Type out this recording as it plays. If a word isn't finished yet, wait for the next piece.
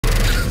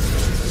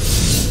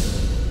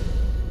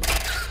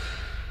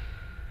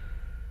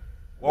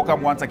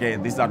Welcome once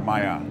again. This is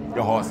Admire,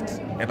 your host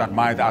at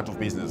Admire the Art of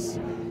Business.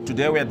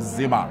 Today we're at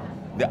Zima,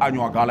 the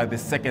annual gala, the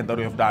second that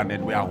we've done,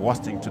 and we are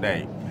hosting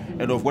today.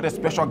 And we've got a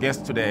special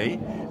guest today,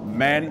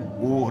 man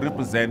who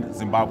represents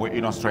Zimbabwe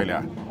in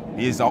Australia.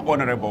 He is our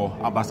Honorable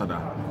Ambassador.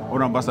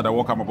 Honorable Ambassador,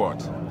 welcome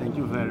aboard. Thank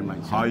you very much,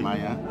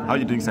 Admire. How are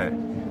you doing, sir?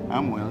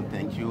 I'm well,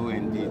 thank you,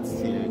 and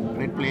it's a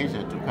great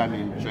pleasure to come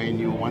and join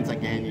you once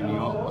again in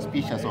your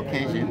auspicious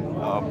occasion.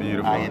 Oh,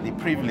 beautiful. I had the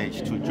privilege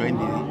to join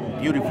the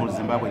beautiful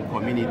Zimbabwean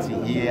community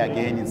here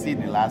again in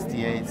Sydney last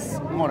year. It's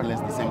more or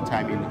less the same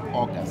time in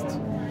August,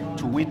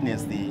 to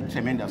witness the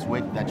tremendous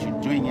work that you're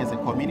doing as a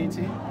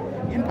community,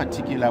 in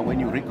particular when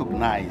you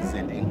recognize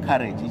and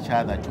encourage each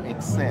other to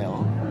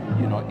excel,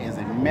 you know, as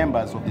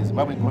members of the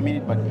Zimbabwean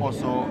community, but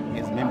also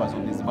as members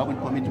of the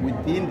Zimbabwean community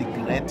within the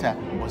greater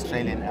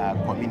Australian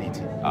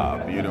community.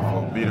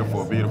 Beautiful,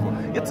 beautiful, beautiful.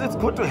 It's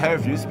good to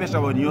have you, especially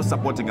when you're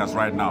supporting us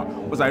right now.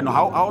 Because I know,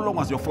 how long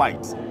was your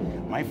flight?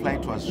 My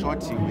flight was short.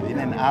 Within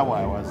an hour,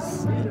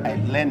 I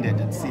landed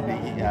at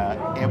Sydney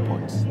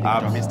Airport, the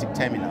domestic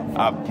terminal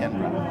from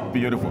Canberra.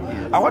 Beautiful.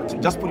 Yes. I want to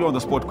just put you on the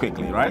spot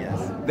quickly, right?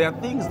 Yes. There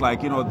are things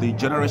like, you know, the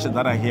generation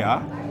that are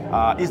here.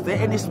 Is there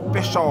any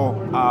special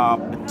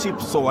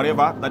tips or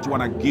whatever that you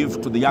want to give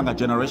to the younger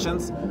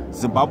generations,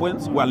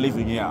 Zimbabweans who are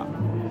living here?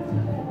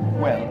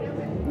 Well,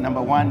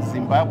 number one,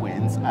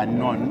 Zimbabweans are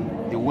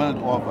known the world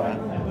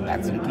over,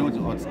 that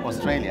includes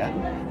Australia,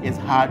 as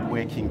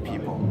hard-working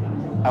people.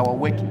 Our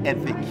work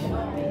ethic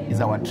is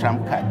our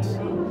trump card.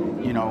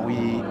 You know,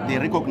 they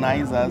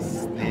recognize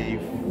us, they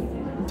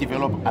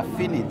develop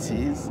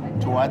affinities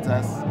towards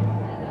us.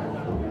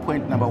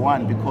 Point number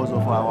one, because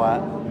of our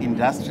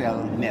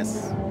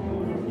industrialness.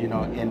 You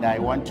know, and I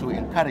want to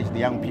encourage the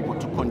young people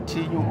to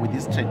continue with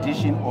this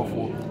tradition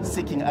of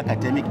seeking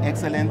academic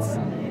excellence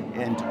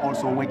and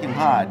also working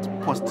hard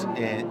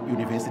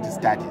post-university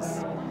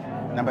studies.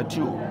 Number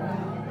two,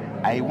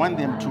 I want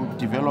them to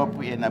develop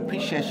an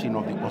appreciation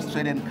of the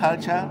Australian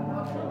culture,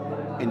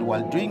 and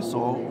while doing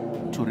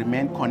so, to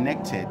remain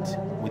connected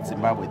with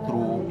Zimbabwe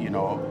through, you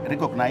know,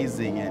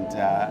 recognizing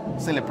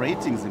and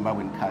celebrating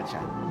Zimbabwean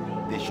culture.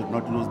 They should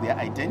not lose their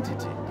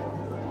identity.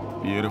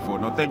 Beautiful.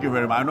 No, thank you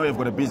very much. I know you've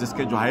got a busy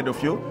schedule ahead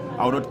of you.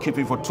 I will not keep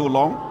you for too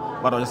long,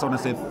 but I just want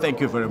to say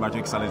thank you very much,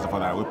 Excellency, for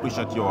that. We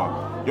appreciate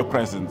your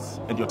presence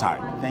and your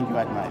time. Thank you,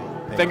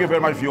 Admire. Thank you very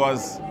much,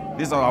 viewers.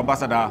 This is our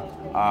Ambassador,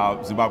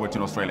 Zimbabwe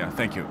to Australia.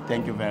 Thank you.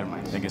 Thank you very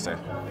much. Thank you, sir.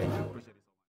 Thank you.